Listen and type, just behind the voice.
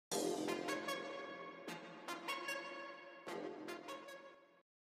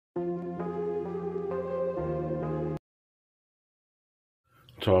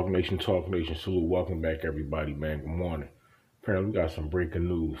Talk Nation, salute. Welcome back, everybody, man. Good morning. Apparently, we got some breaking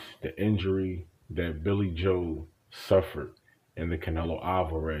news. The injury that Billy Joe suffered in the Canelo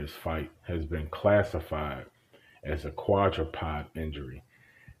Alvarez fight has been classified as a quadrupod injury.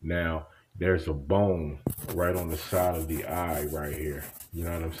 Now, there's a bone right on the side of the eye right here. You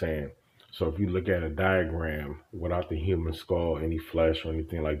know what I'm saying? So if you look at a diagram without the human skull, any flesh or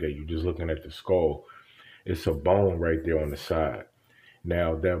anything like that, you're just looking at the skull. It's a bone right there on the side.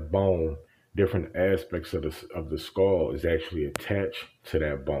 Now that bone, different aspects of the skull is actually attached to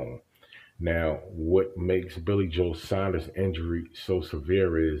that bone. Now, what makes Billy Joe Saunders' injury so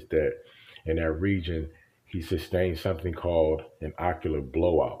severe is that in that region, he sustained something called an ocular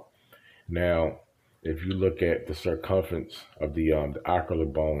blowout. Now, if you look at the circumference of the ocular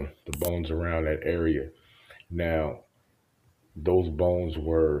bone, the bones around that area, now those bones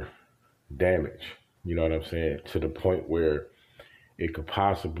were damaged. You know what I'm saying? To the point where it could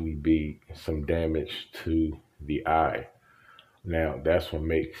possibly be some damage to the eye. Now, that's what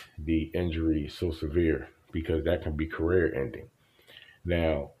makes the injury so severe because that can be career ending.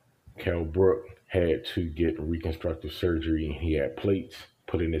 Now, Kell Brook had to get reconstructive surgery. He had plates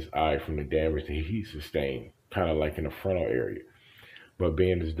put in his eye from the damage that he sustained, kind of like in the frontal area. But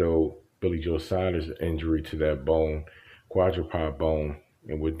being as though Billy Joe Saunders' injury to that bone, quadrupod bone,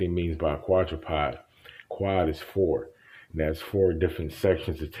 and what they means by quadrupod, quad is four. And that's four different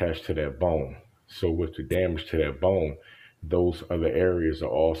sections attached to that bone. So with the damage to that bone, those other areas are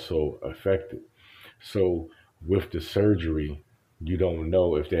also affected. So with the surgery, you don't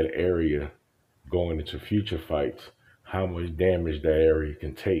know if that area going into future fights, how much damage that area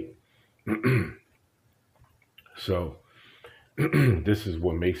can take. So this is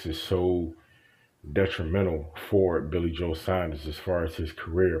what makes it so detrimental for Billy Joe Saunders as far as his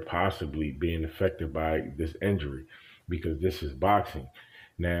career possibly being affected by this injury because this is boxing.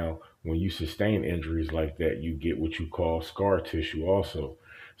 Now, when you sustain injuries like that, you get what you call scar tissue also.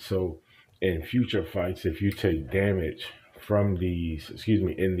 So in future fights, if you take damage from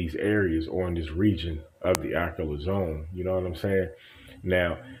in these areas or in this region of the ocular zone, you know what I'm saying?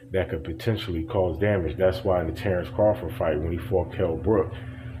 Now, that could potentially cause damage. That's why in the Terrence Crawford fight, when he fought Kell Brook,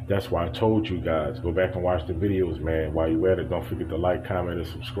 that's why I told you guys, go back and watch the videos, man. While you at it, don't forget to like, comment, and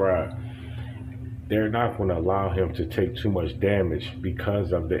subscribe. They're not going to allow him to take too much damage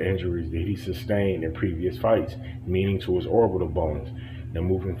because of the injuries that he sustained in previous fights, meaning to his orbital bones. Now,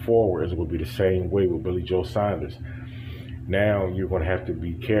 moving forward, it will be the same way with Billy Joe Saunders. Now, you're going to have to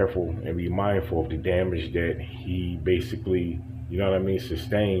be careful and be mindful of the damage that he basically, you know what I mean,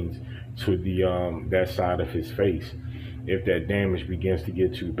 sustains to the that side of his face. If that damage begins to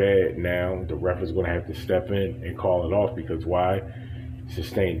get too bad, now the ref is going to have to step in and call it off because why?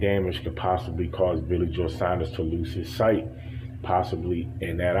 Sustained damage could possibly cause Billy Joe Saunders to lose his sight, possibly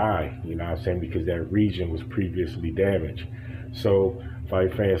in that eye, you know what I'm saying, because that region was previously damaged. So,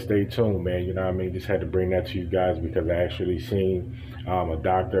 fight fans, stay tuned, man, you know what I mean? Just had to bring that to you guys because I actually seen a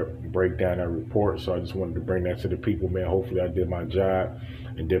doctor break down that report, so I just wanted to bring that to the people, man. Hopefully I did my job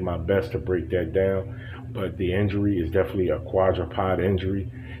and did my best to break that down. But the injury is definitely a quadrupod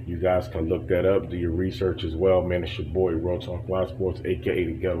injury. You guys can look that up, do your research as well, man. It's your boy, RealTalkLivesports, aka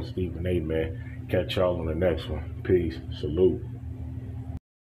the Ghetto Stephen A, man. Catch y'all on the next one. Peace. Salute.